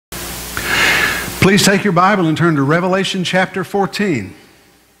Please take your Bible and turn to Revelation chapter 14.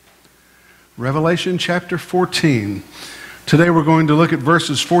 Revelation chapter 14. Today we're going to look at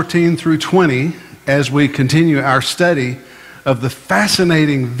verses 14 through 20 as we continue our study of the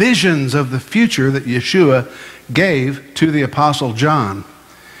fascinating visions of the future that Yeshua gave to the Apostle John.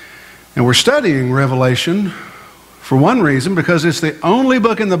 And we're studying Revelation for one reason, because it's the only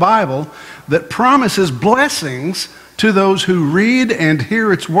book in the Bible that promises blessings to those who read and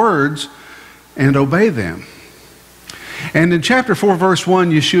hear its words and obey them. And in chapter 4, verse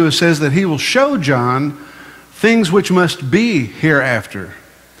 1, Yeshua says that he will show John things which must be hereafter,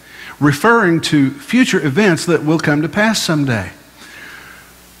 referring to future events that will come to pass someday.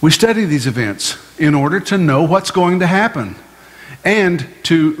 We study these events in order to know what's going to happen and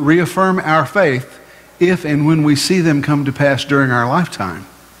to reaffirm our faith if and when we see them come to pass during our lifetime.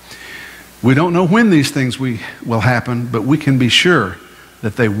 We don't know when these things will happen, but we can be sure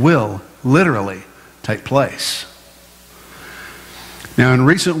that they will literally take place. Now, in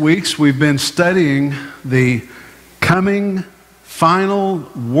recent weeks, we've been studying the coming final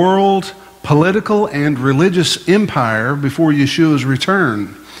world political and religious empire before Yeshua's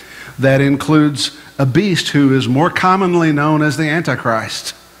return. That includes a beast who is more commonly known as the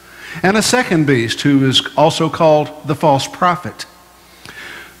Antichrist, and a second beast who is also called the false prophet.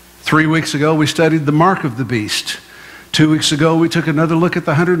 3 weeks ago, we studied the mark of the beast. 2 weeks ago, we took another look at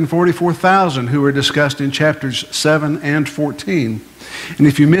the 144,000 who were discussed in chapters 7 and 14. And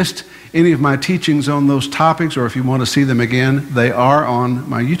if you missed any of my teachings on those topics, or if you want to see them again, they are on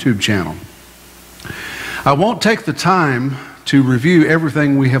my YouTube channel. I won't take the time to review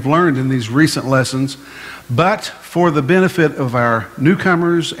everything we have learned in these recent lessons, but for the benefit of our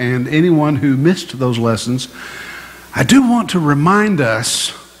newcomers and anyone who missed those lessons, I do want to remind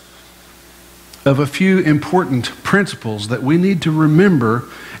us of a few important principles that we need to remember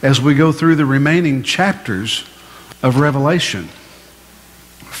as we go through the remaining chapters of Revelation.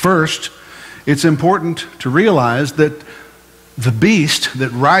 First, it's important to realize that the beast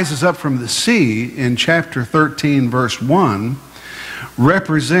that rises up from the sea in chapter 13, verse 1,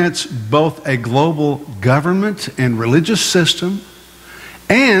 represents both a global government and religious system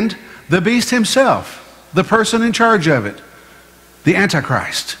and the beast himself, the person in charge of it, the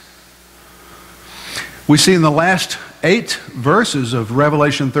Antichrist. We see in the last 8 verses of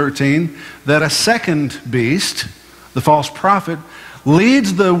Revelation 13 that a second beast, the false prophet,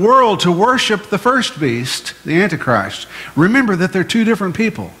 leads the world to worship the first beast, the Antichrist. Remember that they're two different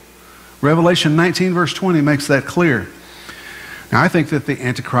people. Revelation 19 verse 20 makes that clear. Now, I think that the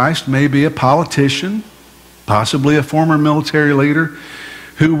Antichrist may be a politician, possibly a former military leader,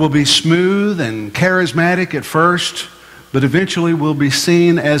 who will be smooth and charismatic at first, but eventually will be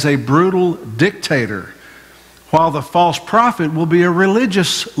seen as a brutal dictator, while the false prophet will be a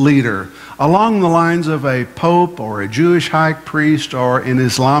religious leader along the lines of a pope or a Jewish high priest or an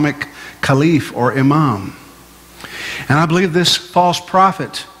Islamic caliph or imam. And I believe this false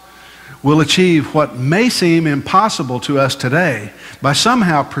prophet will achieve what may seem impossible to us today by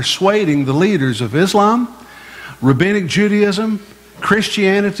somehow persuading the leaders of Islam, Rabbinic Judaism,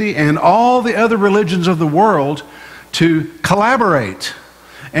 Christianity, and all the other religions of the world to collaborate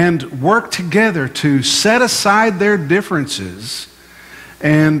and work together to set aside their differences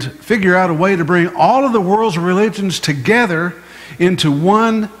and figure out a way to bring all of the world's religions together into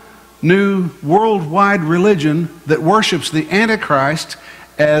one new worldwide religion that worships the Antichrist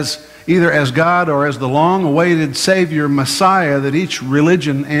as either as God or as the long-awaited Savior Messiah that each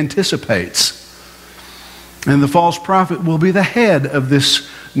religion anticipates. And the false prophet will be the head of this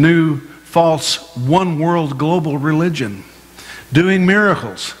new false one-world global religion, doing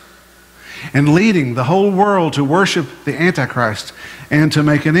miracles and leading the whole world to worship the Antichrist and to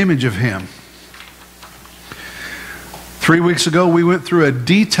make an image of him. 3 weeks ago, we went through a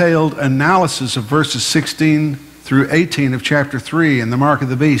detailed analysis of verses 16 through 18 of chapter 3 and the mark of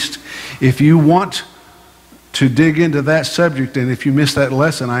the beast. If you want to dig into that subject, and if you missed that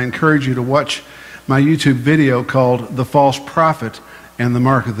lesson, I encourage you to watch my YouTube video called The False Prophet and the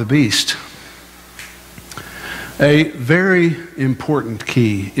Mark of the Beast. A very important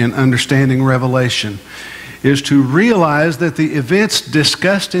key in understanding Revelation is to realize that the events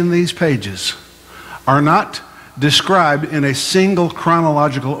discussed in these pages are not described in a single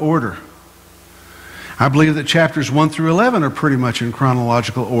chronological order. I believe that chapters 1 through 11 are pretty much in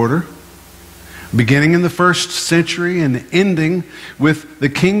chronological order, beginning in the 1st century and ending with the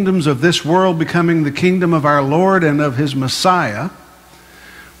kingdoms of this world becoming the kingdom of our Lord and of his Messiah,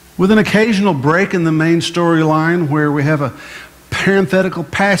 with an occasional break in the main storyline where we have a parenthetical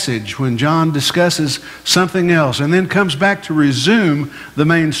passage when John discusses something else and then comes back to resume the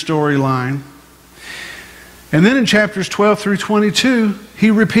main storyline. And then in chapters 12 through 22,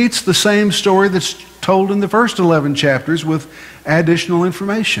 he repeats the same story that's told in the first 11 chapters with additional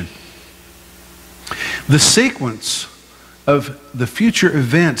information. The sequence of the future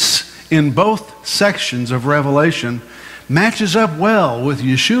events in both sections of Revelation matches up well with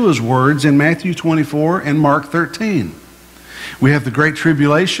Yeshua's words in Matthew 24 and Mark 13. We have the Great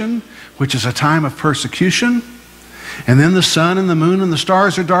Tribulation, which is a time of persecution, and then the sun and the moon and the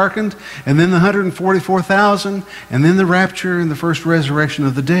stars are darkened, and then the 144,000, and then the rapture and the first resurrection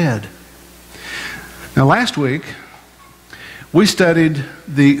of the dead. Now last week, we studied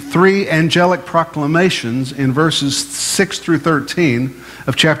the three angelic proclamations in verses 6 through 13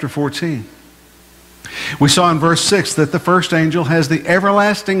 of chapter 14. We saw in verse 6 that the first angel has the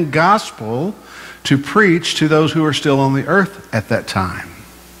everlasting gospel to preach to those who are still on the earth at that time.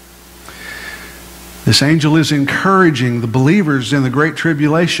 This angel is encouraging the believers in the Great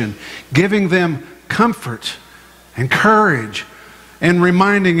Tribulation, giving them comfort and courage, and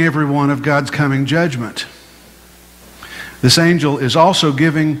reminding everyone of God's coming judgment. This angel is also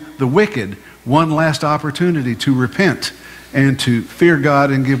giving the wicked one last opportunity to repent and to fear God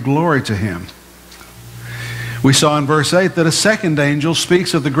and give glory to Him. We saw in verse 8 that a second angel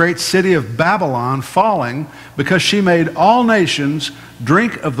speaks of the great city of Babylon falling because she made all nations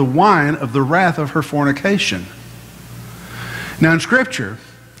drink of the wine of the wrath of her fornication. Now in Scripture,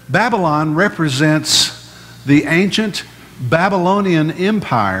 Babylon represents the ancient Babylonian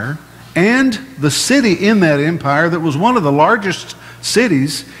Empire and the city in that empire that was one of the largest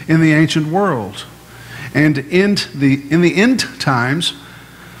cities in the ancient world. And in the end times,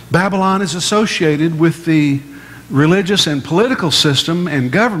 Babylon is associated with the religious and political system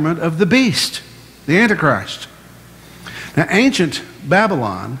and government of the beast, the Antichrist. Now, ancient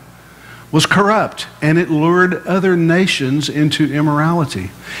Babylon was corrupt, and it lured other nations into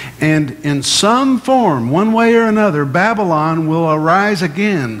immorality. And in some form, one way or another, Babylon will arise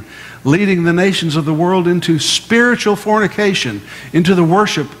again, leading the nations of the world into spiritual fornication, into the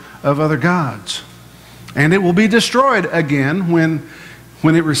worship of other gods. And it will be destroyed again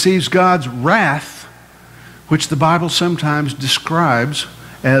when it receives God's wrath, which the Bible sometimes describes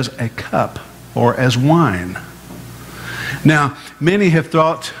as a cup or as wine. Now, many have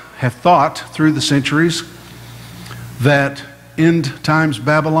thought through the centuries that end times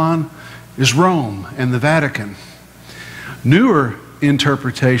Babylon is Rome and the Vatican. Newer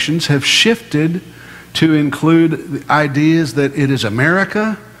interpretations have shifted to include the ideas that it is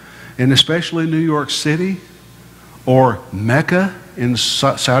America, and especially New York City, or Mecca in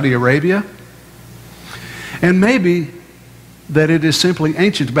Saudi Arabia, and maybe that it is simply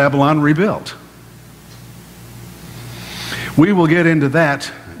ancient Babylon rebuilt. We will get into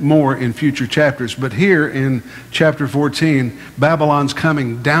that more in future chapters, but here in chapter 14, Babylon's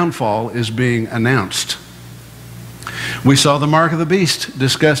coming downfall is being announced. We saw the mark of the beast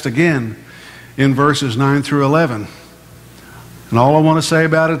discussed again in verses 9 through 11. And all I want to say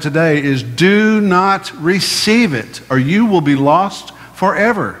about it today is do not receive it, or you will be lost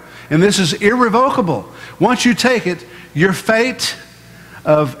forever. And this is irrevocable. Once you take it, your fate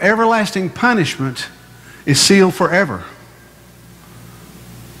of everlasting punishment is sealed forever.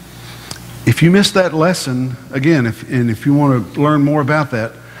 If you missed that lesson, again, if you want to learn more about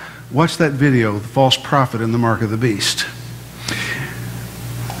that, watch that video, The False Prophet and the Mark of the Beast.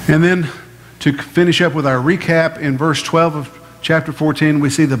 And then to finish up with our recap, in verse 12 of chapter 14, we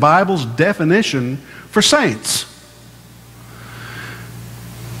see the Bible's definition for saints.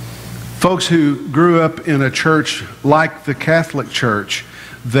 Folks who grew up in a church like the Catholic Church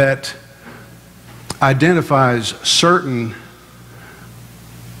that identifies certain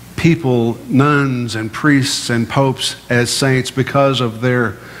people, nuns and priests and popes, as saints because of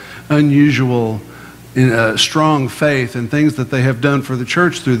their unusual strong faith and things that they have done for the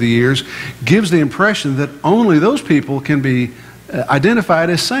church through the years, gives the impression that only those people can be identified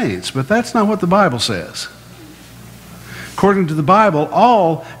as saints. But that's not what the Bible says. According to the Bible,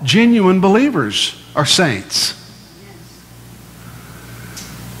 all genuine believers are saints.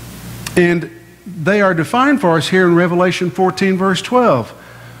 And they are defined for us here in Revelation 14, verse 12.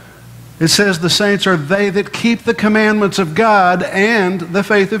 It says the saints are they that keep the commandments of God and the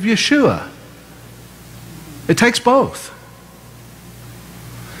faith of Yeshua. It takes both.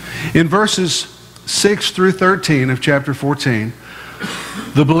 In verses 6 through 13 of chapter 14,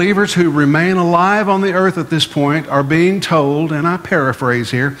 the believers who remain alive on the earth at this point are being told, and I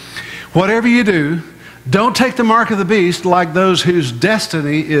paraphrase here, whatever you do, don't take the mark of the beast like those whose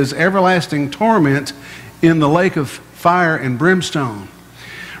destiny is everlasting torment in the lake of fire and brimstone.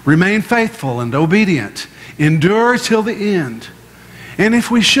 Remain faithful and obedient. Endure till the end. And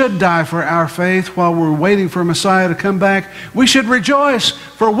if we should die for our faith while we're waiting for Messiah to come back, we should rejoice,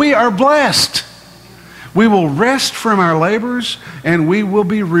 for we are blessed. We will rest from our labors, and we will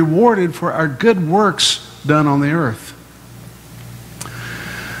be rewarded for our good works done on the earth.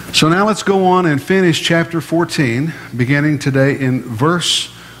 So now let's go on and finish chapter 14, beginning today in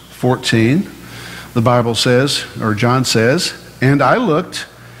verse 14. The Bible says, or John says, "And I looked,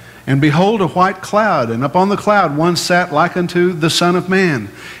 and behold, a white cloud, and upon the cloud one sat like unto the Son of Man,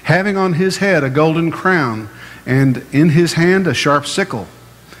 having on his head a golden crown, and in his hand a sharp sickle.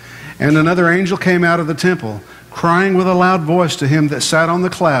 And another angel came out of the temple, crying with a loud voice to him that sat on the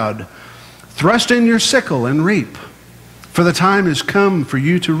cloud, Thrust in your sickle and reap, for the time is come for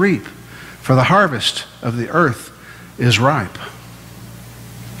you to reap, for the harvest of the earth is ripe."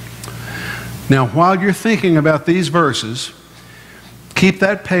 Now, while you're thinking about these verses, keep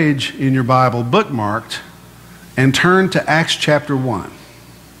that page in your Bible bookmarked and turn to Acts chapter 1.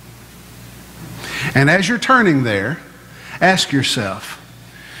 And as you're turning there, ask yourself,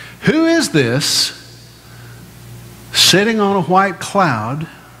 who is this sitting on a white cloud?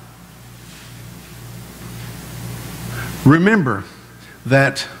 Remember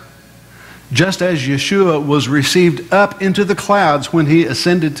that just as Yeshua was received up into the clouds when he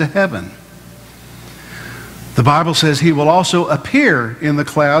ascended to heaven, the Bible says he will also appear in the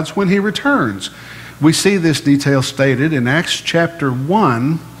clouds when he returns. We see this detail stated in Acts chapter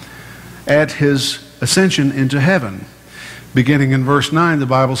 1 at his ascension into heaven. Beginning in verse 9, the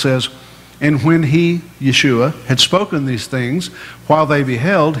Bible says, "And when he, Yeshua, had spoken these things, while they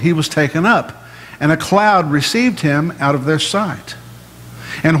beheld, he was taken up, and a cloud received him out of their sight.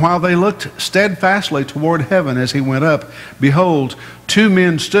 And while they looked steadfastly toward heaven as he went up, behold, two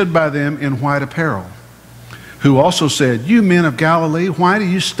men stood by them in white apparel, who also said, You men of Galilee, why do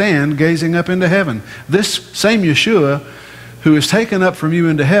you stand gazing up into heaven? This same Yeshua, who is taken up from you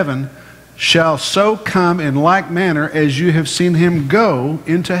into heaven, shall so come in like manner as you have seen him go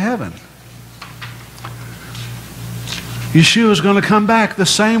into heaven." Yeshua is going to come back the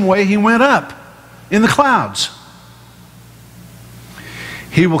same way he went up, in the clouds.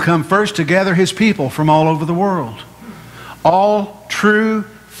 He will come first to gather his people from all over the world. All true,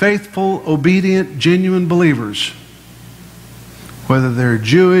 faithful, obedient, genuine believers, whether they're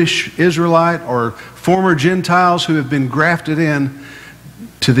Jewish, Israelite, or former Gentiles who have been grafted in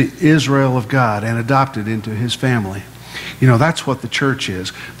to the Israel of God and adopted into his family. You know, that's what the church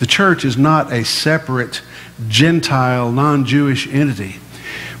is. The church is not a separate Gentile, non-Jewish entity.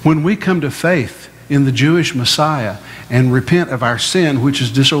 When we come to faith in the Jewish Messiah and repent of our sin, which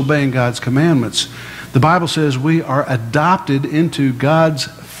is disobeying God's commandments, the Bible says we are adopted into God's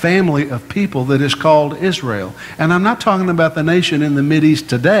family of people that is called Israel. And I'm not talking about the nation in the Mideast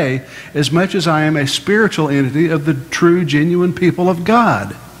today as much as I am a spiritual entity of the true, genuine people of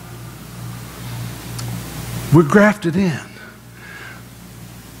God. We're grafted in.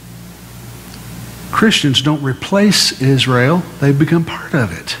 Christians don't replace Israel, they become part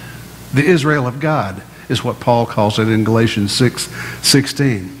of it. The Israel of God is what Paul calls it in Galatians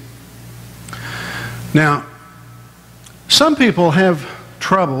 6:16. Now, some people have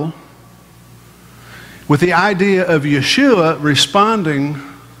trouble with the idea of Yeshua responding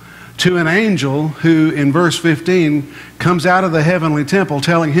to an angel who, in verse 15, comes out of the heavenly temple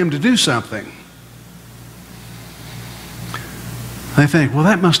telling him to do something. They think, well,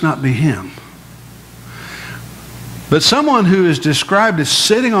 that must not be him. But someone who is described as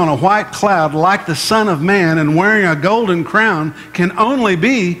sitting on a white cloud like the Son of Man and wearing a golden crown can only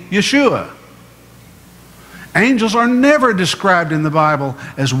be Yeshua. Angels are never described in the Bible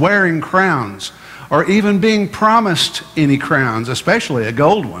as wearing crowns or even being promised any crowns, especially a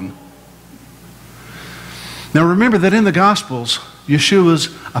gold one. Now remember that in the Gospels, Yeshua's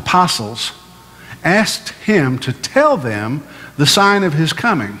apostles asked him to tell them the sign of his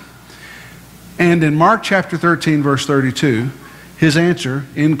coming. And in Mark chapter 13, verse 32, his answer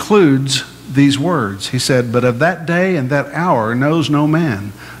includes these words. He said, "But of that day and that hour knows no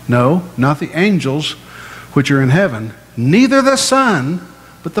man, no, not the angels which are in heaven, neither the Son,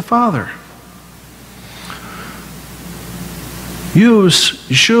 but the Father."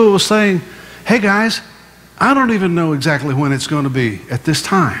 Yeshua was saying, hey guys, I don't even know exactly when it's going to be at this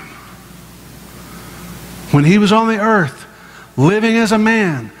time. When he was on the earth, living as a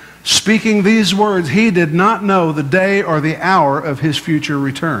man, speaking these words, he did not know the day or the hour of his future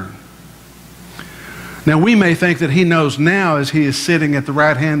return. Now we may think that he knows now as he is sitting at the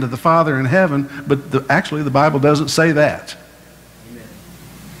right hand of the Father in heaven, but actually the Bible doesn't say that. Amen.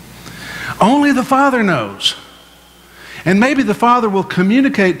 Only the Father knows. And maybe the Father will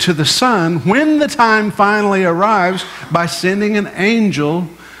communicate to the Son when the time finally arrives by sending an angel,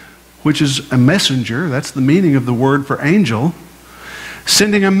 which is a messenger. That's the meaning of the word for angel.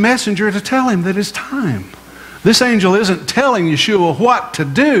 Sending a messenger to tell him that it's time. This angel isn't telling Yeshua what to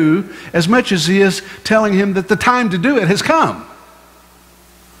do as much as he is telling him that the time to do it has come.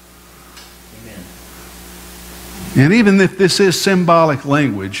 Amen. And even if this is symbolic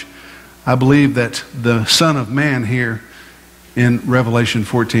language, I believe that the Son of Man here in Revelation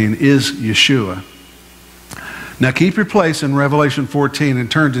 14 is Yeshua. Now keep your place in Revelation 14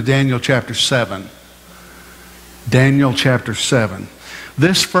 and turn to Daniel chapter 7. Daniel chapter 7.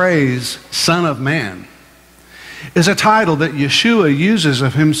 This phrase, Son of Man, is a title that Yeshua uses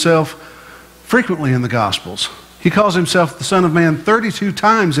of himself frequently in the Gospels. He calls himself the Son of Man 32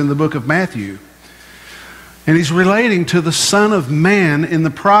 times in the book of Matthew. And he's relating to the Son of Man in the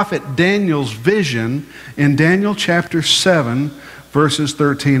prophet Daniel's vision in Daniel chapter 7, verses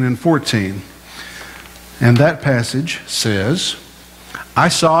 13 and 14. And that passage says, I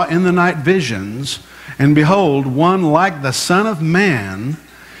saw in the night visions, and behold, one like the Son of Man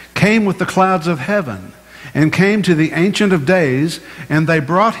came with the clouds of heaven, and came to the Ancient of Days, and they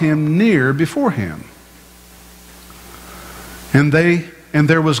brought him near before him. And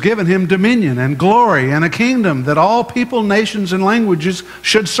there was given him dominion and glory and a kingdom that all people, nations, and languages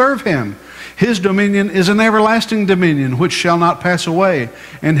should serve him. His dominion is an everlasting dominion which shall not pass away,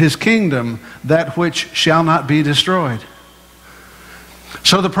 and his kingdom that which shall not be destroyed.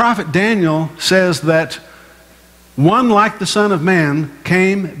 So the prophet Daniel says that one like the Son of Man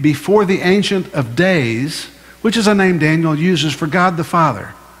came before the Ancient of Days, which is a name Daniel uses for God the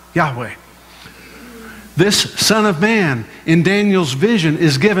Father, Yahweh. This Son of Man in Daniel's vision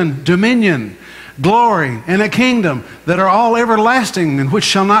is given dominion, glory, and a kingdom that are all everlasting and which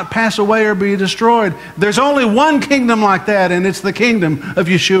shall not pass away or be destroyed. There's only one kingdom like that, and it's the kingdom of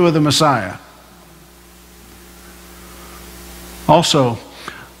Yeshua the Messiah. Also,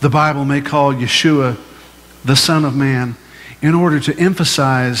 the Bible may call Yeshua the Son of Man in order to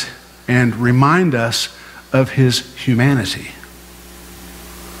emphasize and remind us of his humanity.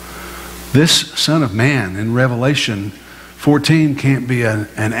 This Son of Man in Revelation 14 can't be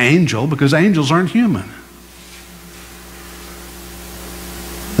an angel because angels aren't human.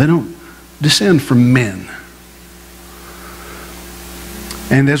 They don't descend from men.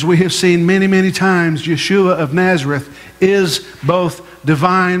 And as we have seen many, many times, Yeshua of Nazareth is both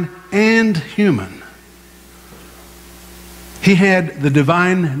divine and human. He had the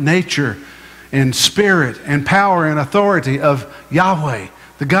divine nature and spirit and power and authority of Yahweh,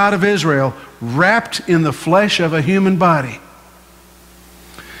 the God of Israel, wrapped in the flesh of a human body.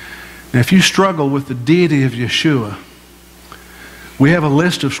 Now, if you struggle with the deity of Yeshua, we have a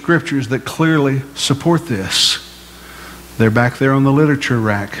list of scriptures that clearly support this. They're back there on the literature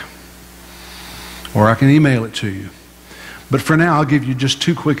rack, or I can email it to you. But for now, I'll give you just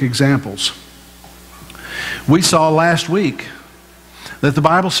two quick examples. We saw last week that the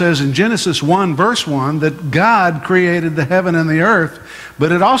Bible says in Genesis 1, verse 1, that God created the heaven and the earth.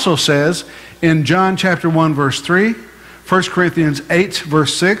 But it also says in John chapter 1, verse 3, 1 Corinthians 8,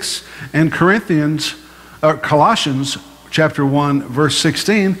 verse 6, and Colossians chapter 1, verse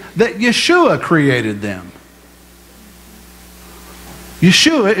 16, that Yeshua created them.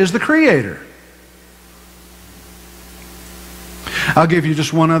 Yeshua is the creator. I'll give you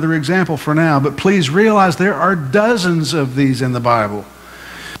just one other example for now, but please realize there are dozens of these in the Bible.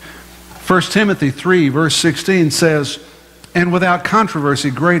 1 Timothy 3, verse 16 says, and without controversy,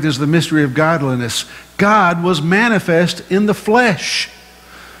 great is the mystery of godliness. God was manifest in the flesh,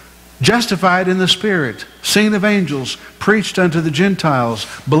 justified in the Spirit, seen of angels, preached unto the Gentiles,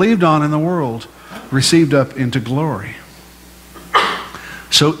 believed on in the world, received up into glory.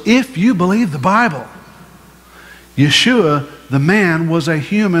 So if you believe the Bible, Yeshua, the man, was a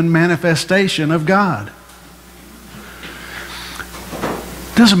human manifestation of God.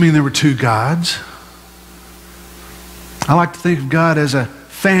 Doesn't mean there were two gods. I like to think of God as a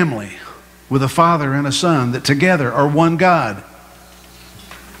family with a father and a son that together are one God.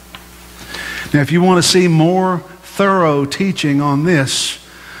 Now, if you want to see more thorough teaching on this,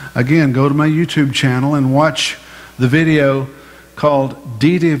 again, go to my YouTube channel and watch the video called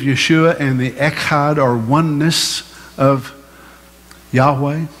Deity of Yeshua and the Echad, or oneness of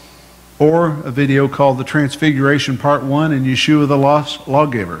Yahweh, or a video called The Transfiguration Part 1 and Yeshua the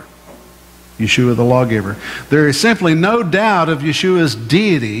Lawgiver. Yeshua the Lawgiver. There is simply no doubt of Yeshua's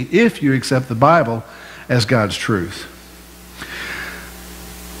deity if you accept the Bible as God's truth.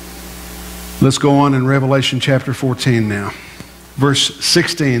 Let's go on in Revelation chapter 14 now. Verse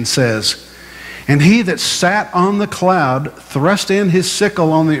 16 says, And he that sat on the cloud thrust in his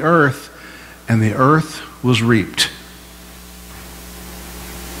sickle on the earth, and the earth was reaped.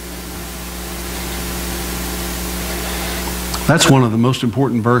 That's one of the most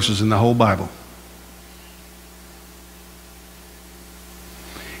important verses in the whole Bible.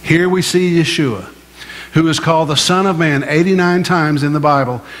 Here we see Yeshua, who is called the Son of Man 89 times in the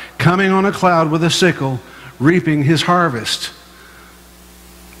Bible, coming on a cloud with a sickle, reaping his harvest.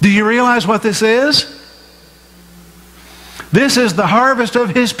 Do you realize what this is? This is the harvest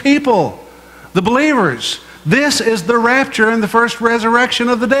of his people, the believers. This is the rapture and the first resurrection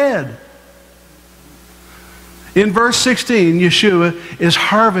of the dead. In verse 16, Yeshua is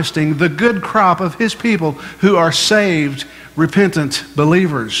harvesting the good crop of his people who are saved, repentant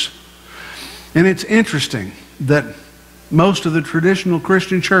believers. And it's interesting that most of the traditional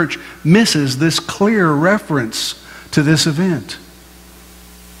Christian church misses this clear reference to this event.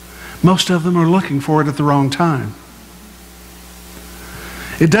 Most of them are looking for it at the wrong time.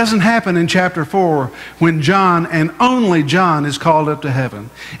 It doesn't happen in chapter 4 when John, and only John, is called up to heaven.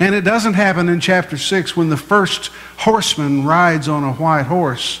 And it doesn't happen in chapter 6 when the first horseman rides on a white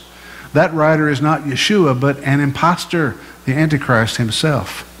horse. That rider is not Yeshua, but an impostor, the Antichrist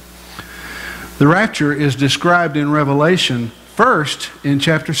himself. The rapture is described in Revelation first in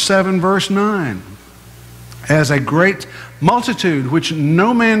chapter 7, verse 9, as a great multitude which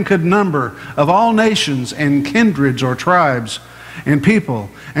no man could number, of all nations and kindreds or tribes and people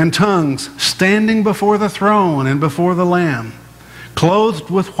and tongues, standing before the throne and before the Lamb, clothed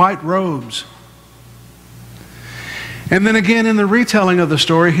with white robes. And then again in the retelling of the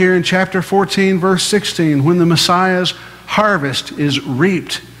story here in chapter 14, verse 16, when the Messiah's harvest is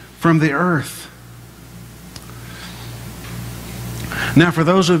reaped from the earth. Now, for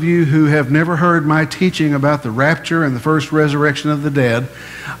those of you who have never heard my teaching about the rapture and the first resurrection of the dead,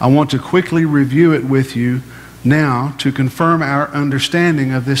 I want to quickly review it with you now to confirm our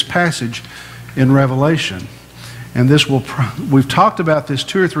understanding of this passage in Revelation. And this will, we've talked about this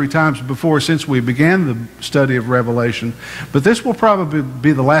 2 or 3 times before since we began the study of Revelation, but this will probably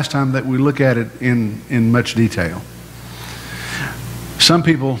be the last time that we look at it in much detail. Some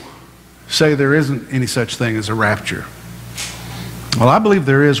people say there isn't any such thing as a rapture. Well, I believe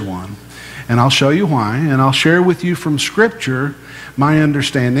there is one, and I'll show you why, and I'll share with you from Scripture my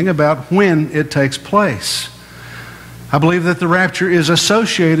understanding about when it takes place. I believe that the rapture is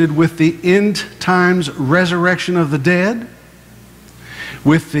associated with the end times resurrection of the dead,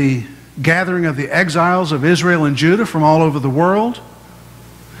 with the gathering of the exiles of Israel and Judah from all over the world,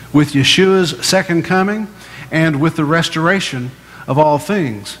 with Yeshua's second coming, and with the restoration of all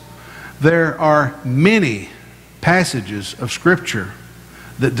things. There are many passages of Scripture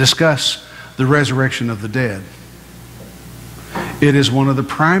that discuss the resurrection of the dead. It is one of the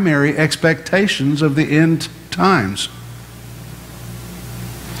primary expectations of the end times.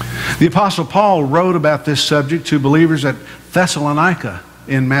 The Apostle Paul wrote about this subject to believers at Thessalonica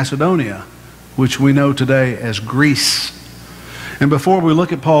in Macedonia, which we know today as Greece. And before we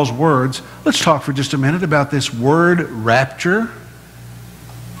look at Paul's words, let's talk for just a minute about this word rapture.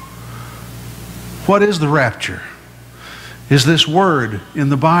 What is the rapture? Is this word in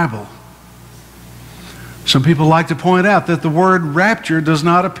the Bible? Some people like to point out that the word rapture does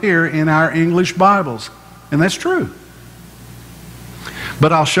not appear in our English Bibles. And that's true.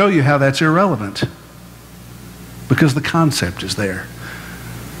 But I'll show you how that's irrelevant. Because the concept is there.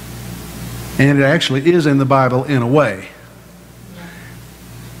 And it actually is in the Bible in a way.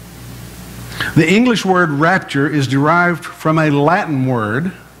 The English word rapture is derived from a Latin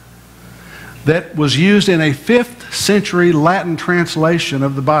word that was used in a 5th century Latin translation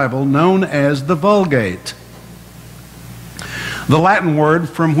of the Bible known as the Vulgate. The Latin word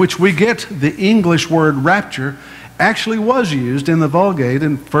from which we get the English word rapture actually was used in the Vulgate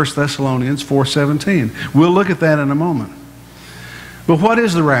in 1 Thessalonians 4:17. We'll look at that in a moment. But what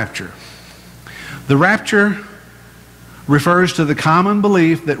is the rapture? The rapture refers to the common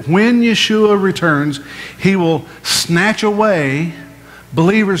belief that when Yeshua returns, he will snatch away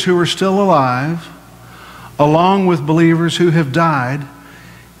believers who are still alive, along with believers who have died,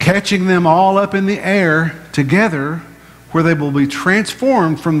 catching them all up in the air together, where they will be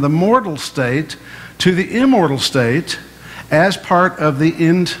transformed from the mortal state to the immortal state as part of the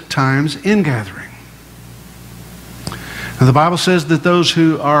end times ingathering. And the Bible says that those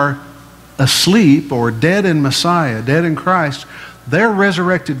who are asleep or dead in Messiah, dead in Christ, they're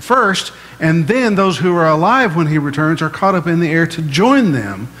resurrected first, and then those who are alive when he returns are caught up in the air to join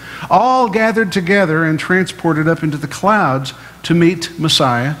them, all gathered together and transported up into the clouds to meet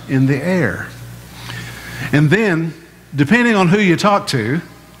Messiah in the air. And then, depending on who you talk to,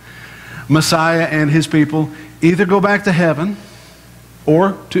 Messiah and his people either go back to heaven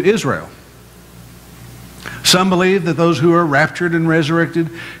or to Israel. Some believe that those who are raptured and resurrected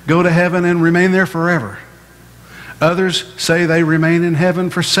go to heaven and remain there forever. Others say they remain in heaven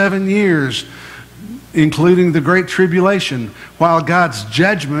for 7 years, including the Great Tribulation, while God's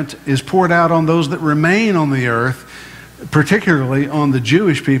judgment is poured out on those that remain on the earth, particularly on the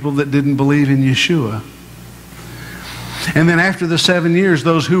Jewish people that didn't believe in Yeshua. And then after the 7 years,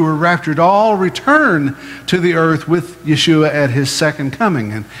 those who were raptured all return to the earth with Yeshua at his second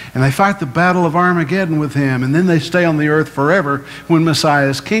coming. And they fight the battle of Armageddon with him. And then they stay on the earth forever when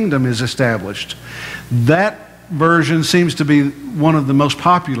Messiah's kingdom is established. That version seems to be one of the most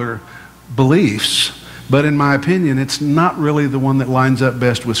popular beliefs. But in my opinion, it's not really the one that lines up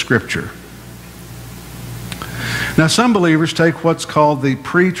best with Scripture. Now, some believers take what's called the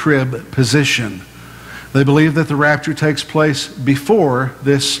pre-trib position. They believe that the rapture takes place before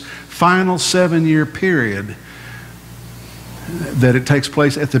this final 7-year period, that it takes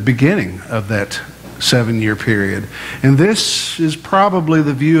place at the beginning of that 7-year period. And this is probably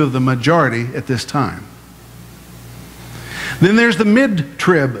the view of the majority at this time. Then there's the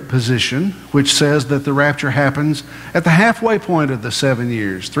mid-trib position, which says that the rapture happens at the halfway point of the 7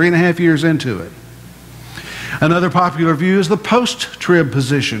 years, 3.5 years into it. Another popular view is the post-trib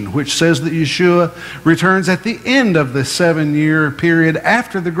position, which says that Yeshua returns at the end of the 7-year period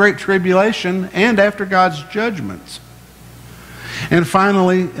after the Great Tribulation and after God's judgments. And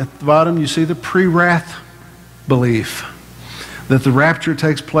finally, at the bottom, you see the pre-wrath belief, that the rapture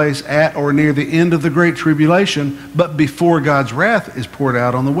takes place at or near the end of the Great Tribulation, but before God's wrath is poured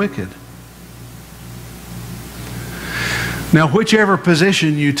out on the wicked. Now, whichever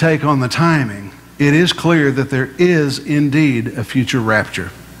position you take on the timing, it is clear that there is indeed a future rapture.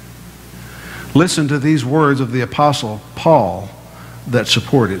 Listen to these words of the Apostle Paul that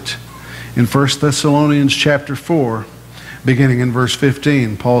support it. In 1 Thessalonians chapter 4, beginning in verse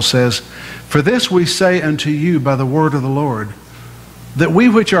 15, Paul says, "For this we say unto you by the word of the Lord, that we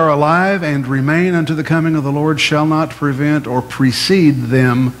which are alive and remain unto the coming of the Lord shall not prevent or precede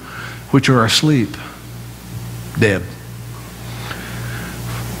them which are asleep," dead.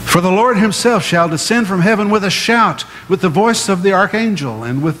 "For the Lord himself shall descend from heaven with a shout, with the voice of the archangel,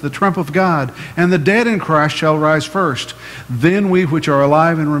 and with the trump of God, and the dead in Christ shall rise first. Then we which are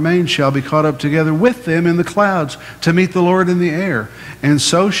alive and remain shall be caught up together with them in the clouds to meet the Lord in the air, and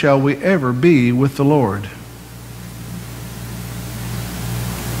so shall we ever be with the Lord."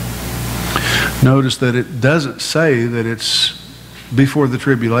 Notice that it doesn't say that it's before the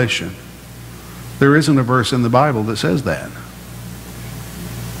tribulation. There isn't a verse in the Bible that says that.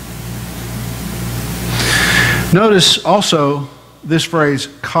 Notice also this phrase,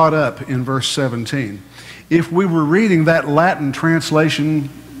 caught up, in verse 17. If we were reading that Latin translation,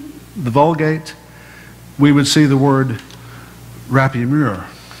 the Vulgate, we would see the word rapimur.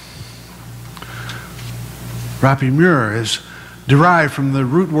 Rapimur is derived from the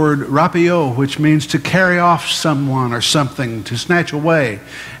root word rapio, which means to carry off someone or something, to snatch away.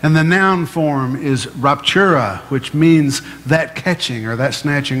 And the noun form is raptura, which means that catching or that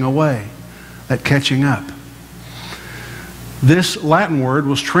snatching away, that catching up. This Latin word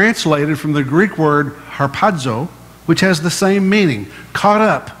was translated from the Greek word harpazo, which has the same meaning, caught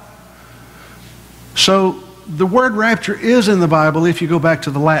up. So the word rapture is in the Bible if you go back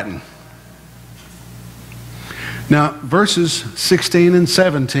to the Latin. Now, verses 16 and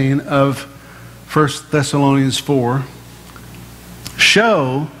 17 of 1 Thessalonians 4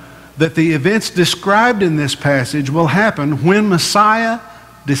 show that the events described in this passage will happen when Messiah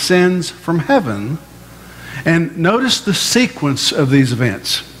descends from heaven. And notice the sequence of these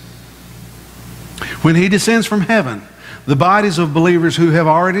events. When he descends from heaven, the bodies of believers who have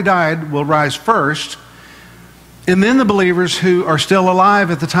already died will rise first, and then the believers who are still alive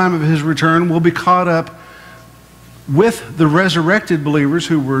at the time of his return will be caught up with the resurrected believers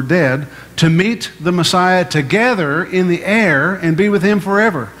who were dead to meet the Messiah together in the air and be with him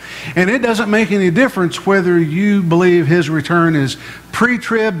forever. And it doesn't make any difference whether you believe his return is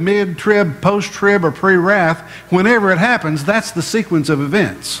pre-trib, mid-trib, post-trib, or pre-wrath. Whenever it happens, that's the sequence of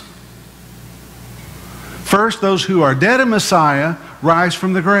events. First, those who are dead in Messiah rise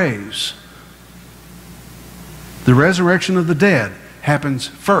from the graves. The resurrection of the dead happens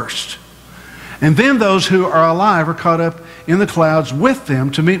first. And then those who are alive are caught up in the clouds with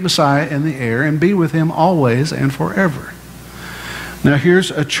them to meet Messiah in the air and be with him always and forever. Now here's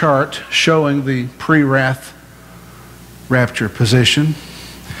a chart showing the pre-wrath rapture position.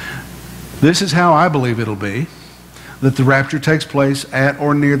 This is how I believe it'll be, that the rapture takes place at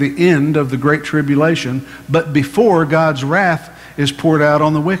or near the end of the Great Tribulation, but before God's wrath is poured out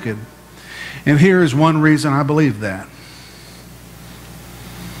on the wicked. And here is one reason I believe that.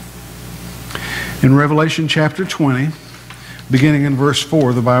 In Revelation chapter 20, beginning in verse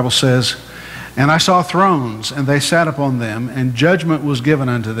 4, the Bible says, "And I saw thrones, and they sat upon them, and judgment was given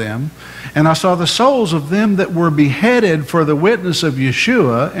unto them. And I saw the souls of them that were beheaded for the witness of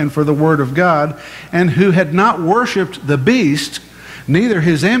Yeshua and for the word of God, and who had not worshipped the beast, neither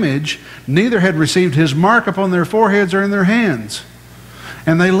his image, neither had received his mark upon their foreheads or in their hands.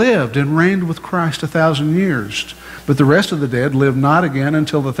 And they lived and reigned with Christ 1,000 years. But the rest of the dead lived not again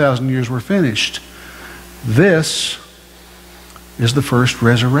until the 1,000 years were finished." This is the first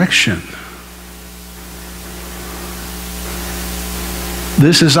resurrection.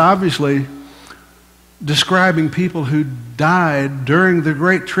 This is obviously describing people who died during the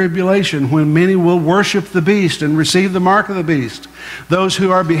Great Tribulation, when many will worship the beast and receive the mark of the beast. Those who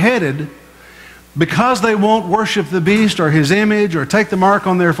are beheaded, because they won't worship the beast or his image or take the mark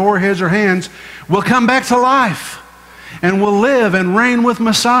on their foreheads or hands, will come back to life and will live and reign with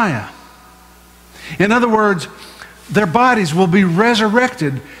Messiah. In other words, their bodies will be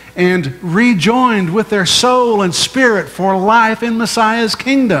resurrected and rejoined with their soul and spirit for life in Messiah's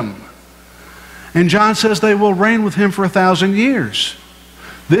kingdom. And John says they will reign with him for 1,000 years.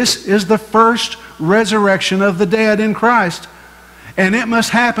 This is the first resurrection of the dead in Christ, and it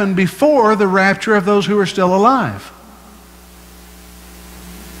must happen before the rapture of those who are still alive.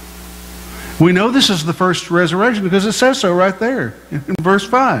 We know this is the first resurrection because it says so right there in verse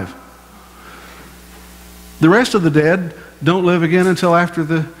 5. The rest of the dead don't live again until after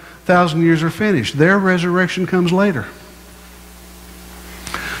the 1,000 years are finished. Their resurrection comes later.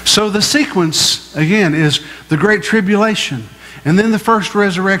 So the sequence, again, is the Great Tribulation, and then the first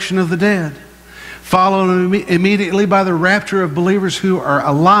resurrection of the dead, followed immediately by the rapture of believers who are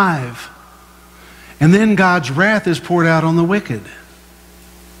alive. And then God's wrath is poured out on the wicked.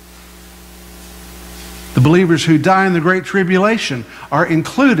 The believers who die in the Great Tribulation are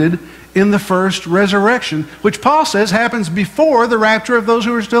included in the first resurrection, which Paul says happens before the rapture of those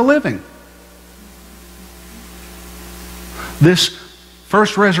who are still living. This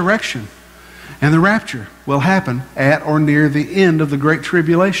first resurrection and the rapture will happen at or near the end of the Great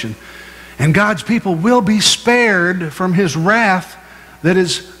Tribulation. And God's people will be spared from his wrath that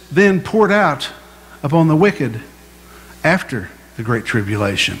is then poured out upon the wicked after the Great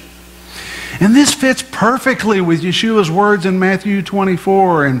Tribulation. And this fits perfectly with Yeshua's words in Matthew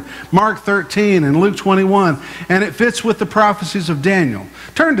 24 and Mark 13 and Luke 21. And it fits with the prophecies of Daniel.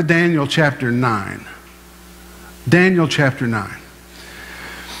 Turn to Daniel chapter 9. Daniel chapter 9.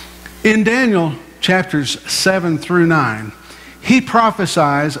 In Daniel chapters 7 through 9, he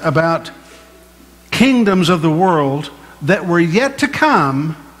prophesies about kingdoms of the world that were yet to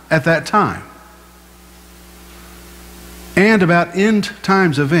come at that time, and about end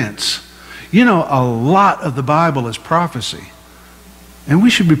times events. You know, a lot of the Bible is prophecy, and we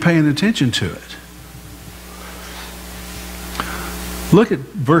should be paying attention to it. Look at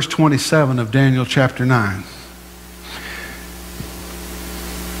verse 27 of Daniel chapter 9.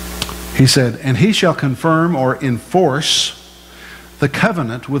 He said, "And he shall confirm or enforce the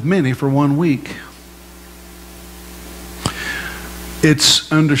covenant with many for 1 week."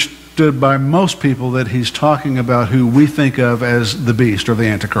 It's understood by most people that he's talking about who we think of as the beast or the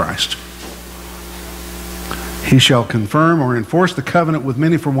Antichrist. He shall confirm or enforce the covenant with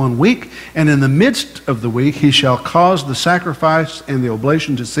many for 1 week, and in the midst of the week he shall cause the sacrifice and the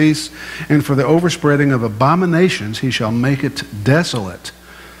oblation to cease, and for the overspreading of abominations he shall make it desolate.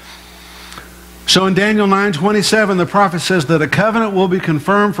 So in Daniel 9:27, the prophet says that a covenant will be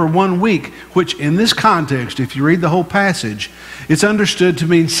confirmed for 1 week, which in this context, if you read the whole passage, it's understood to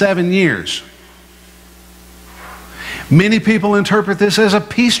mean 7 years. Many people interpret this as a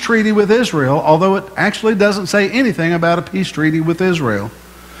peace treaty with Israel, although it actually doesn't say anything about a peace treaty with Israel.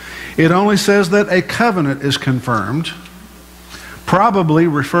 It only says that a covenant is confirmed, probably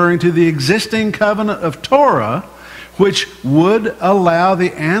referring to the existing covenant of Torah, which would allow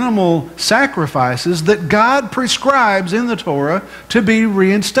the animal sacrifices that God prescribes in the Torah to be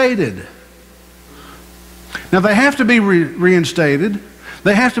reinstated. Now, they have to be reinstated.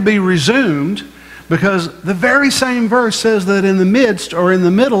 They have to be resumed, because the very same verse says that in the midst or in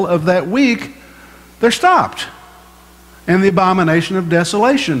the middle of that week, they're stopped. And the abomination of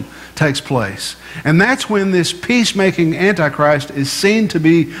desolation takes place. And that's when this peacemaking Antichrist is seen to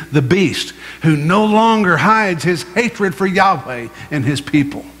be the beast, who no longer hides his hatred for Yahweh and his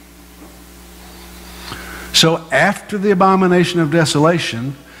people. So after the abomination of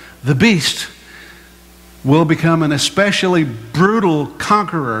desolation, the beast will become an especially brutal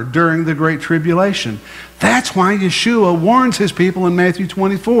conqueror during the Great Tribulation. That's why Yeshua warns his people in Matthew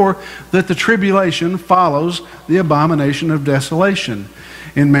 24 that the tribulation follows the abomination of desolation.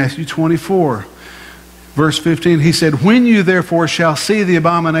 In Matthew 24, verse 15, he said, "When you therefore shall see the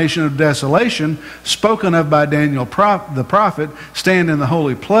abomination of desolation, spoken of by Daniel the prophet, stand in the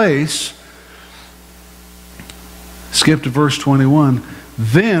holy place," skip to verse 21,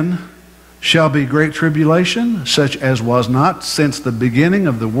 "then shall be great tribulation, such as was not since the beginning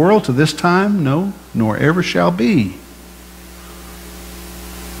of the world to this time, no, nor ever shall be."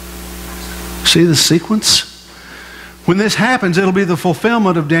 See the sequence? When this happens, it'll be the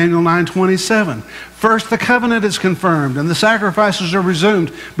fulfillment of Daniel 9:27. First, the covenant is confirmed and the sacrifices are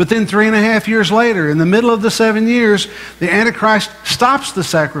resumed. But then 3.5 years later, in the middle of the 7 years, the Antichrist stops the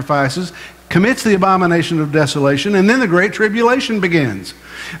sacrifices, commits the abomination of desolation, and then the Great Tribulation begins.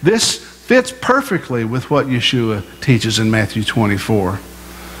 This fits perfectly with what Yeshua teaches in Matthew 24.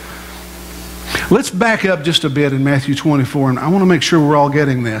 Let's back up just a bit in Matthew 24, and I want to make sure we're all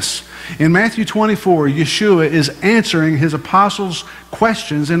getting this. In Matthew 24, Yeshua is answering his apostles'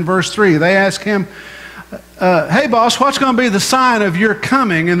 questions in verse 3. They ask him, "Hey boss, what's going to be the sign of your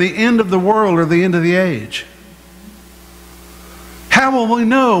coming and the end of the world or the end of the age? How will we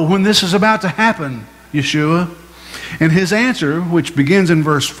know when this is about to happen, Yeshua?" And his answer, which begins in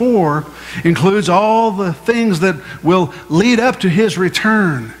verse 4, includes all the things that will lead up to his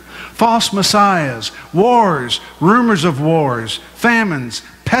return. False messiahs, wars, rumors of wars, famines,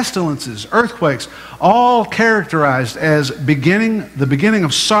 pestilences, earthquakes, all characterized as the beginning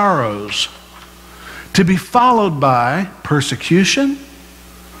of sorrows, to be followed by persecution,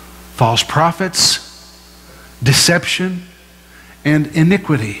 false prophets, deception, and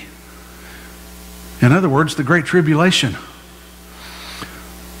iniquity. In other words, the Great Tribulation.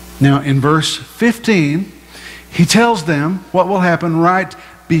 Now, in verse 15, he tells them what will happen right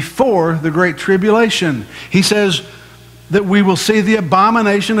before the Great Tribulation. He says that we will see the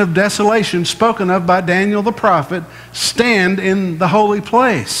abomination of desolation spoken of by Daniel the prophet stand in the holy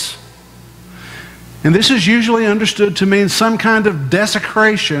place. And this is usually understood to mean some kind of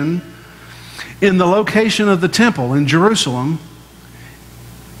desecration in the location of the temple in Jerusalem,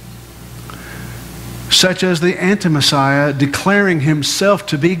 such as the anti-Messiah declaring himself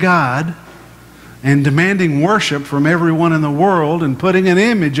to be God and demanding worship from everyone in the world and putting an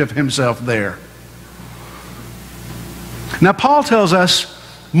image of himself there. Now, Paul tells us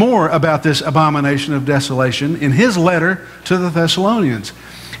more about this abomination of desolation in his letter to the Thessalonians.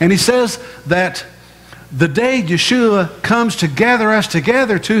 And he says that the day Yeshua comes to gather us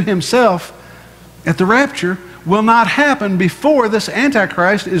together to himself at the rapture will not happen before this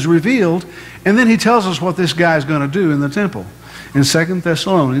Antichrist is revealed. And then he tells us what this guy is going to do in the temple. In 2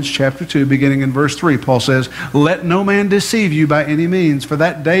 Thessalonians chapter 2, beginning in verse 3, Paul says, "Let no man deceive you by any means, for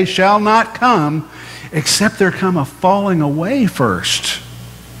that day shall not come, except there come a falling away first,"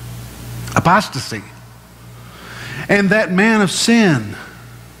 apostasy, "and that man of sin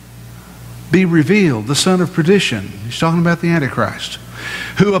be revealed, the son of perdition." He's talking about the Antichrist,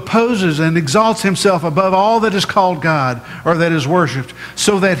 "who opposes and exalts himself above all that is called God or that is worshipped,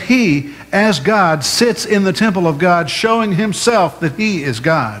 so that he, as God, sits in the temple of God, showing himself that he is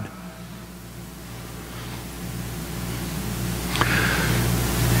God."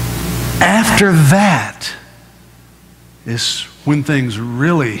 After that is when things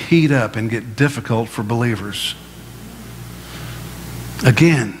really heat up and get difficult for believers.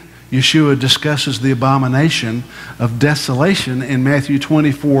 Again, Yeshua discusses the abomination of desolation in Matthew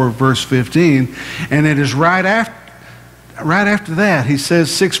 24, verse 15, and it is right after that, he says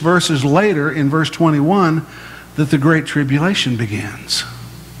 6 verses later in verse 21, that the Great Tribulation begins.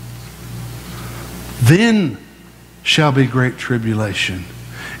 Then shall be great tribulation.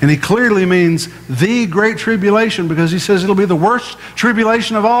 And he clearly means the Great Tribulation, because he says it'll be the worst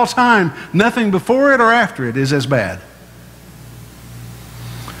tribulation of all time. Nothing before it or after it is as bad.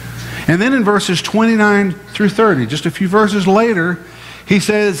 And then in verses 29 through 30, just a few verses later, he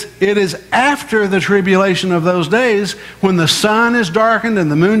says, "It is after the tribulation of those days, when the sun is darkened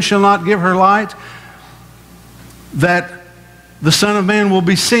and the moon shall not give her light, that the Son of Man will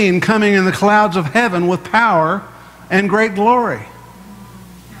be seen coming in the clouds of heaven with power and great glory."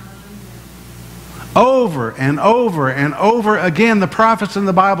 Over and over and over again, the prophets in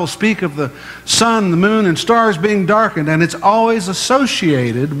the Bible speak of the sun, the moon, and stars being darkened, and it's always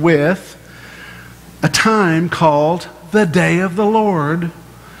associated with a time called the Day of the Lord,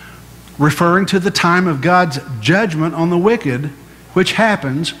 referring to the time of God's judgment on the wicked, which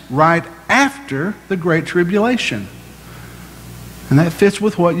happens right after the Great Tribulation. And that fits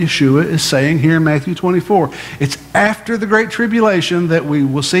with what Yeshua is saying here in Matthew 24. It's after the Great Tribulation that we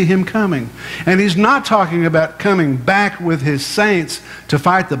will see him coming. And he's not talking about coming back with his saints to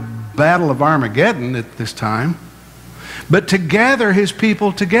fight the battle of Armageddon at this time, but to gather his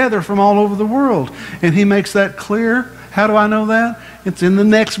people together from all over the world. And he makes that clear. How do I know that? It's in the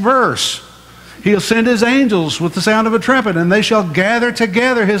next verse. He'll send his angels with the sound of a trumpet, and they shall gather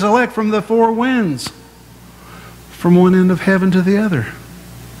together his elect from the four winds, from one end of heaven to the other.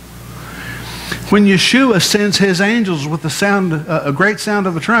 When Yeshua sends his angels with the sound, a great sound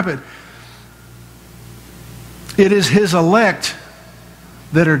of a trumpet, it is his elect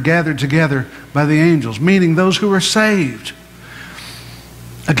that are gathered together by the angels, meaning those who are saved.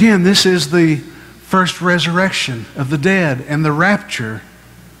 Again, this is the first resurrection of the dead and the rapture,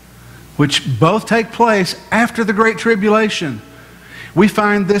 which both take place after the Great Tribulation. We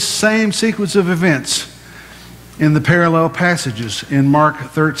find this same sequence of events in the parallel passages in Mark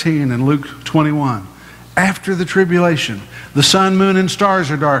 13 and Luke 21. After the tribulation, the sun, moon, and stars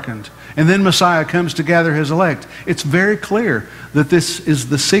are darkened, and then Messiah comes to gather his elect. It's very clear that this is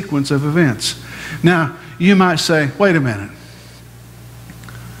the sequence of events. Now, you might say, wait a minute.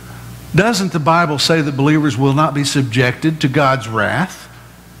 Doesn't the Bible say that believers will not be subjected to God's wrath?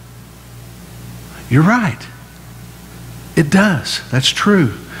 You're right. It does. That's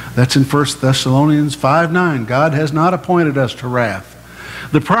true. That's in 1 Thessalonians 5:9. God has not appointed us to wrath.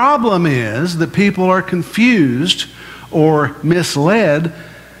 The problem is that people are confused or misled,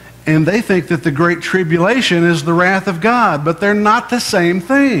 and they think that the Great Tribulation is the wrath of God, but they're not the same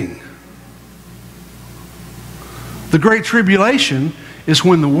thing. The Great Tribulation is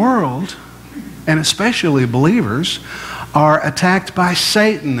when the world, and especially believers, are attacked by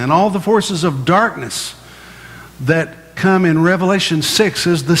Satan and all the forces of darkness that come in Revelation 6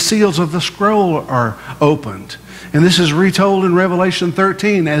 as the seals of the scroll are opened. And this is retold in Revelation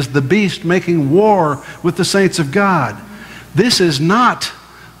 13 as the beast making war with the saints of God. This is not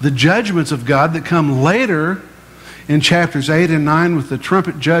the judgments of God that come later in chapters 8 and 9 with the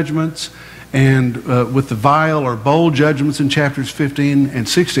trumpet judgments and with the vial or bowl judgments in chapters 15 and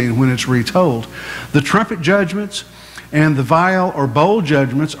 16 when it's retold. The trumpet judgments and the vial or bowl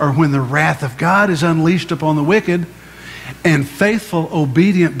judgments are when the wrath of God is unleashed upon the wicked, and faithful,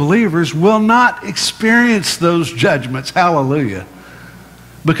 obedient believers will not experience those judgments. Hallelujah.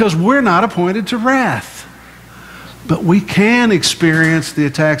 Because we're not appointed to wrath. But we can experience the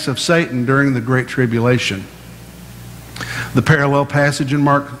attacks of Satan during the Great Tribulation. The parallel passage in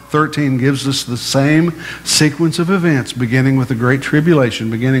Mark 13 gives us the same sequence of events, beginning with the Great Tribulation,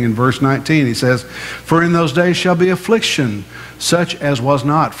 beginning in verse 19. He says, "For in those days shall be affliction, such as was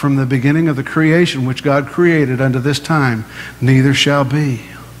not from the beginning of the creation which God created unto this time, neither shall be."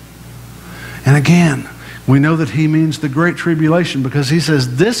 And again, we know that he means the Great Tribulation because he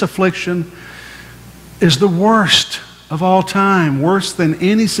says this affliction is the worst of all time, worse than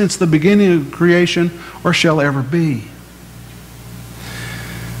any since the beginning of creation or shall ever be.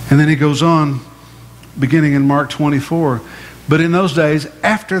 And then he goes on, beginning in Mark 24, "But in those days,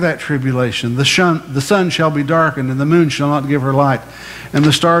 after that tribulation, the sun shall be darkened, and the moon shall not give her light, and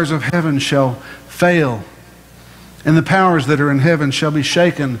the stars of heaven shall fail, and the powers that are in heaven shall be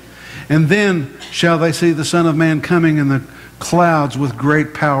shaken. And then shall they see the Son of Man coming in the clouds with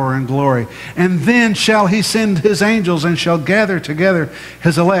great power and glory. And then shall he send his angels, and shall gather together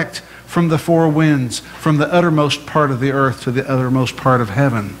his elect from the four winds, from the uttermost part of the earth to the uttermost part of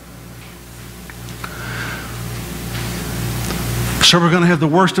heaven." So we're going to have the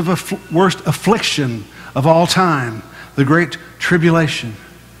worst affliction of all time, the Great Tribulation.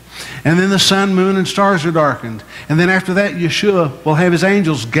 And then the sun, moon, and stars are darkened. And then after that, Yeshua will have his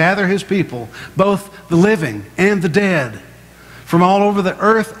angels gather his people, both the living and the dead, from all over the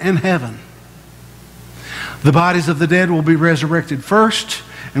earth and heaven. The bodies of the dead will be resurrected first,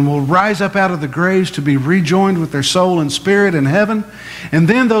 and will rise up out of the graves to be rejoined with their soul and spirit in heaven. And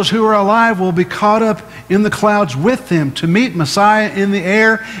then those who are alive will be caught up in the clouds with them to meet Messiah in the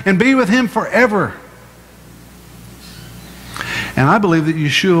air and be with him forever. And I believe that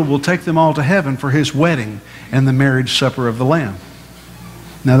Yeshua will take them all to heaven for his wedding and the marriage supper of the Lamb.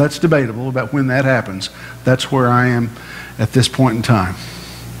 Now that's debatable about when that happens. That's where I am at this point in time.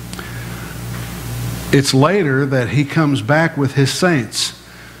 It's later that he comes back with his saints.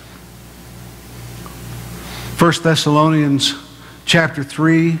 1 Thessalonians chapter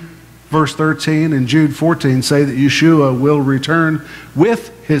 3, verse 13 and Jude 14 say that Yeshua will return with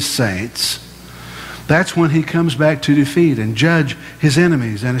his saints. That's when he comes back to defeat and judge his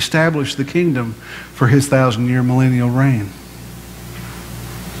enemies and establish the kingdom for his 1,000-year millennial reign.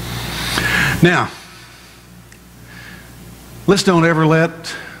 Now, Let's don't ever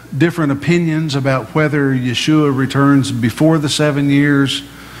let different opinions about whether Yeshua returns before the 7 years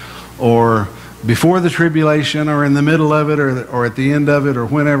or before the tribulation or in the middle of it or at the end of it or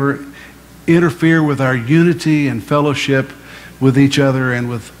whenever interfere with our unity and fellowship with each other and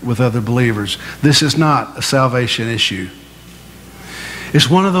with other believers. This is not a salvation issue. It's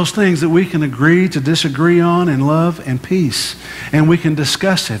one of those things that we can agree to disagree on in love and peace. And we can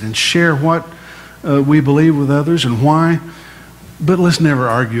discuss it and share what we believe with others and why. But let's never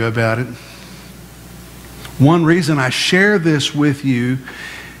argue about it. One reason I share this with you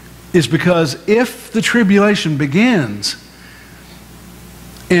is because if the tribulation begins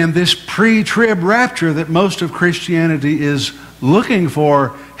and this pre-trib rapture that most of Christianity is looking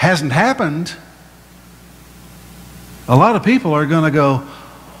for hasn't happened, a lot of people are going to go,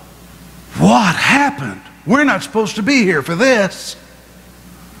 what happened? We're not supposed to be here for this.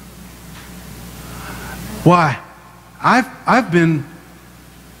 Why? I've been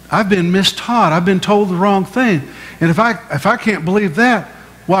mistaught. I've been told the wrong thing. And if I can't believe that,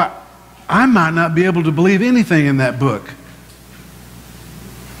 why, I might not be able to believe anything in that book.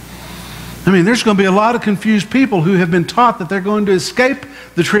 I mean, there's going to be a lot of confused people who have been taught that they're going to escape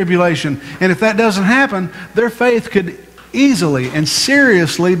the tribulation. And if that doesn't happen, their faith could easily and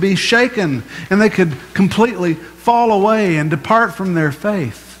seriously be shaken. And they could completely fall away and depart from their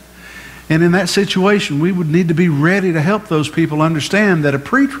faith. And in that situation, we would need to be ready to help those people understand that a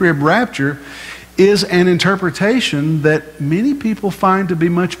pre-trib rapture is an interpretation that many people find to be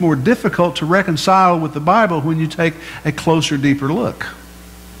much more difficult to reconcile with the Bible when you take a closer, deeper look.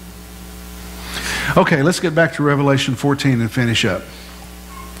 Okay, let's get back to Revelation 14 and finish up.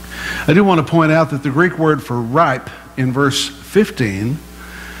 I do want to point out that the Greek word for ripe in verse 15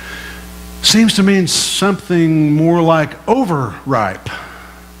 seems to mean something more like overripe.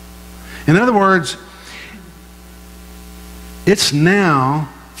 In other words, it's now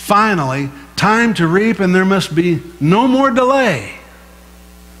finally time to reap, and there must be no more delay.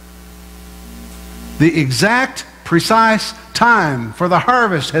 The exact, precise time for the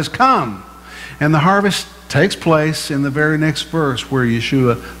harvest has come. And the harvest takes place in the very next verse where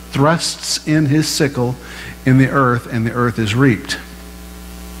Yeshua thrusts in his sickle in the earth and the earth is reaped.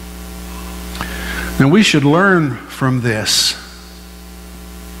 Now we should learn from this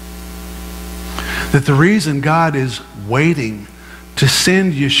that the reason God is waiting to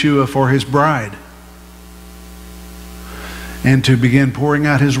send Yeshua for his bride and to begin pouring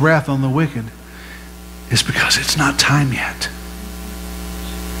out his wrath on the wicked is because it's not time yet.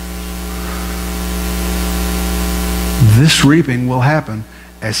 This reaping will happen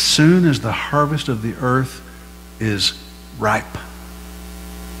as soon as the harvest of the earth is ripe.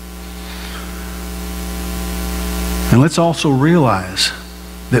 And let's also realize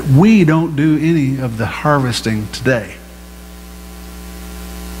that we don't do any of the harvesting today.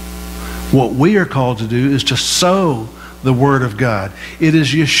 What we are called to do is to sow the Word of God. It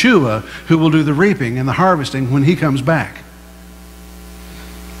is Yeshua who will do the reaping and the harvesting when he comes back.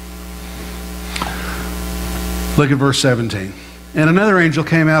 Look at verse 17. And another angel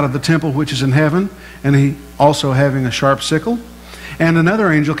came out of the temple which is in heaven, and he also having a sharp sickle. And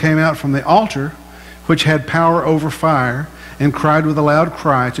another angel came out from the altar which had power over fire, and cried with a loud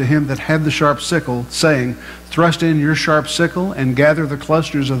cry to him that had the sharp sickle, saying, Thrust in your sharp sickle, and gather the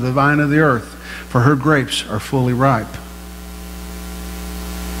clusters of the vine of the earth, for her grapes are fully ripe.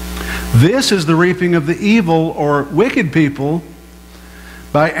 This is the reaping of the evil or wicked people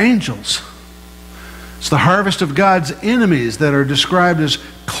by angels. It's the harvest of God's enemies that are described as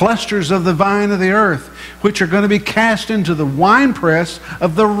clusters of the vine of the earth, which are going to be cast into the winepress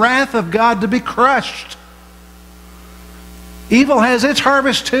of the wrath of God to be crushed. Evil has its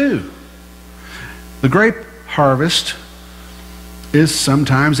harvest too. The grape harvest is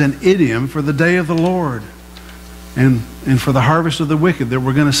sometimes an idiom for the day of the Lord and for the harvest of the wicked that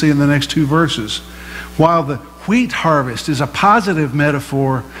we're going to see in the next two verses. While the wheat harvest is a positive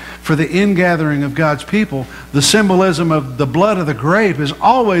metaphor for the ingathering of God's people, the symbolism of the blood of the grape is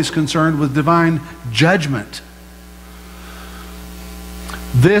always concerned with divine judgment.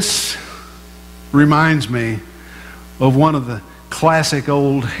 This reminds me of one of the classic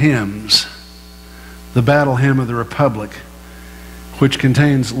old hymns, the Battle Hymn of the Republic, which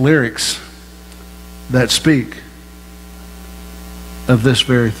contains lyrics that speak of this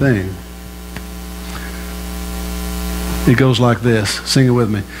very thing. It goes like this. Sing it with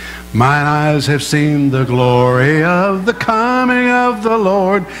me. Mine eyes have seen the glory of the coming of the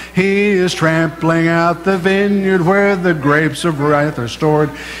Lord. He is trampling out the vineyard where the grapes of wrath are stored.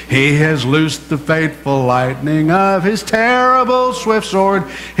 He has loosed the fateful lightning of his terrible swift sword.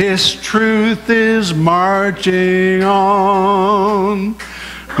 His truth is marching on.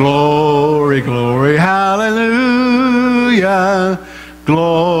 Glory, glory, hallelujah.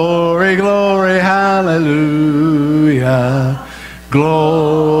 Glory, glory, hallelujah.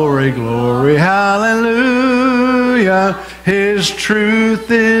 Glory, glory, hallelujah. His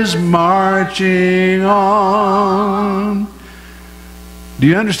truth is marching on. Do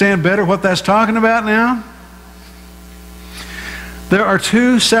you understand better what that's talking about now? There are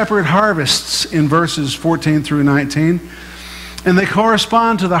two separate harvests in verses 14 through 19, and they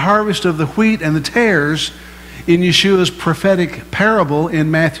correspond to the harvest of the wheat and the tares in Yeshua's prophetic parable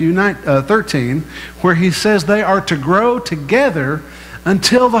in Matthew 13, where he says they are to grow together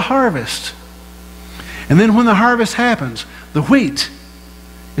until the harvest. And then when the harvest happens, the wheat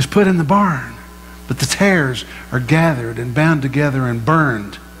is put in the barn, but the tares are gathered and bound together and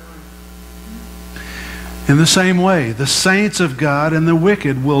burned. In the same way, the saints of God and the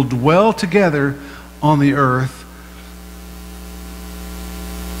wicked will dwell together on the earth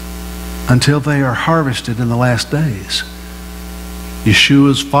until they are harvested in the last days.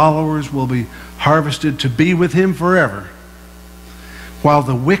 Yeshua's followers will be harvested to be with him forever, while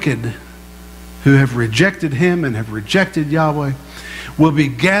the wicked who have rejected him and have rejected Yahweh will be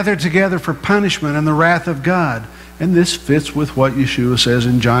gathered together for punishment and the wrath of God. And this fits with what Yeshua says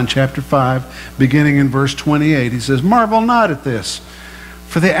in John chapter 5, beginning in verse 28. He says, "Marvel not at this,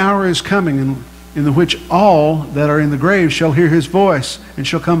 for the hour is coming in the which all that are in the grave shall hear his voice and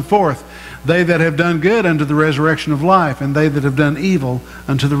shall come forth. They that have done good unto the resurrection of life, and they that have done evil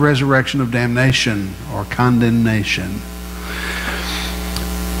unto the resurrection of damnation," or condemnation.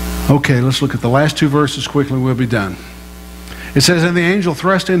 Okay, let's look at the last two verses quickly and we'll be done. It says, "And the angel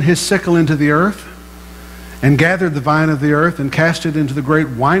thrust in his sickle into the earth, and gathered the vine of the earth, and cast it into the great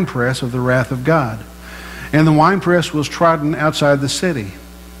winepress of the wrath of God. And the winepress was trodden outside the city.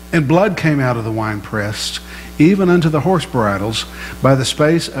 And blood came out of the winepress, even unto the horse bridles, by the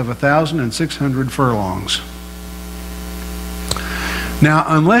space of 1,600 furlongs." Now,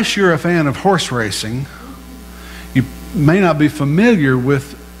 unless you're a fan of horse racing, you may not be familiar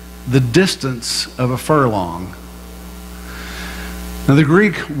with the distance of a furlong. Now, the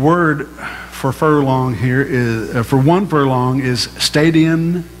Greek word for furlong here is, for one furlong is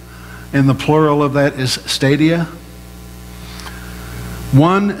stadion, and the plural of that is stadia.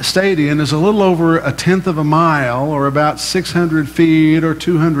 One stadion is a little over a tenth of a mile, or about 600 feet, or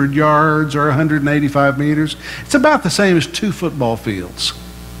 200 yards, or 185 meters. It's about the same as 2 football fields.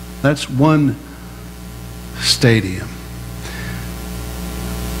 That's one stadium.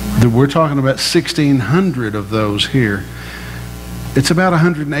 We're talking about 1,600 of those here. It's about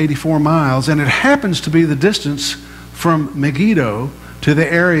 184 miles, and it happens to be the distance from Megiddo to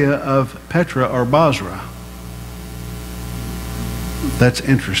the area of Petra or Basra. That's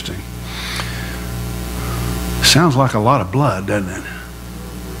interesting. Sounds like a lot of blood, doesn't it?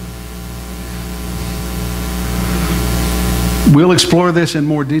 We'll explore this in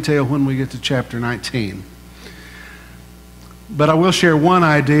more detail when we get to chapter 19. But I will share one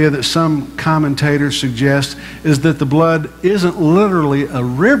idea that some commentators suggest is that the blood isn't literally a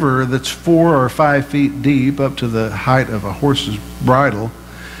river that's 4 or 5 feet deep up to the height of a horse's bridle,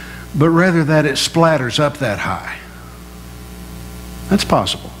 but rather that it splatters up that high. That's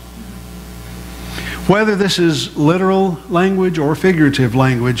possible. Whether this is literal language or figurative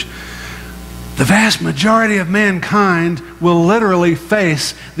language, the vast majority of mankind will literally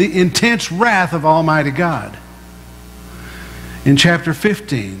face the intense wrath of Almighty God. In chapter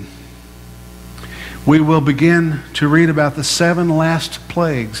 15, we will begin to read about the 7 last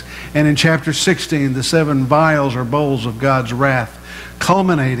plagues. And in chapter 16, the 7 vials or bowls of God's wrath,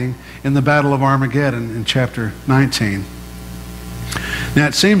 culminating in the Battle of Armageddon in chapter 19. Now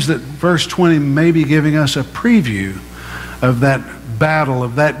it seems that verse 20 may be giving us a preview of that battle,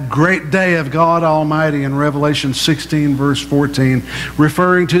 of that great day of God Almighty in Revelation 16 verse 14,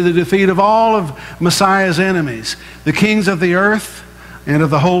 referring to the defeat of all of Messiah's enemies, the kings of the earth and of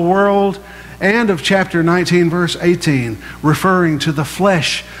the whole world, and of chapter 19 verse 18, referring to the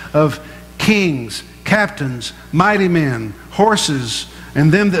flesh of kings, captains, mighty men, horses,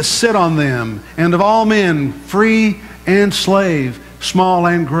 and them that sit on them, and of all men, free and slave, small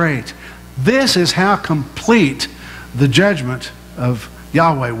and great. This is how complete the judgment of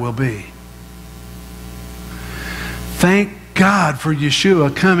Yahweh will be. Thank God for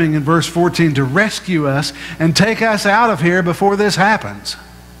Yeshua coming in verse 14 to rescue us and take us out of here before this happens.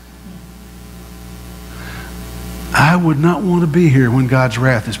 I would not want to be here when God's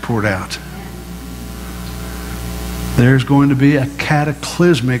wrath is poured out. There's going to be a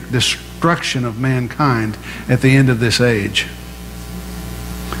cataclysmic destruction of mankind at the end of this age.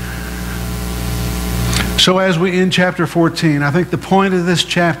 So as we end chapter 14, I think the point of this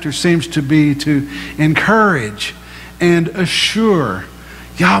chapter seems to be to encourage and assure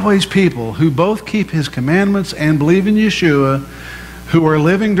Yahweh's people who both keep His commandments and believe in Yeshua, who are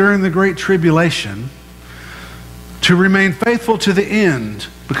living during the Great Tribulation, to remain faithful to the end,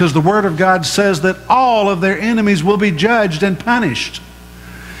 because the Word of God says that all of their enemies will be judged and punished.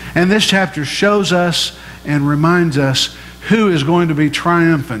 And this chapter shows us and reminds us who is going to be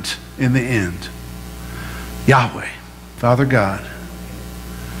triumphant in the end. Yahweh, Father God,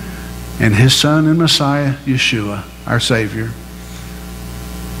 and His Son and Messiah, Yeshua, our Savior,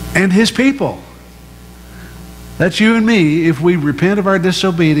 and His people. That's you and me if we repent of our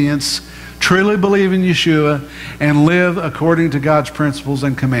disobedience, truly believe in Yeshua, and live according to God's principles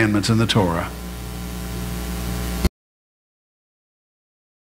and commandments in the Torah.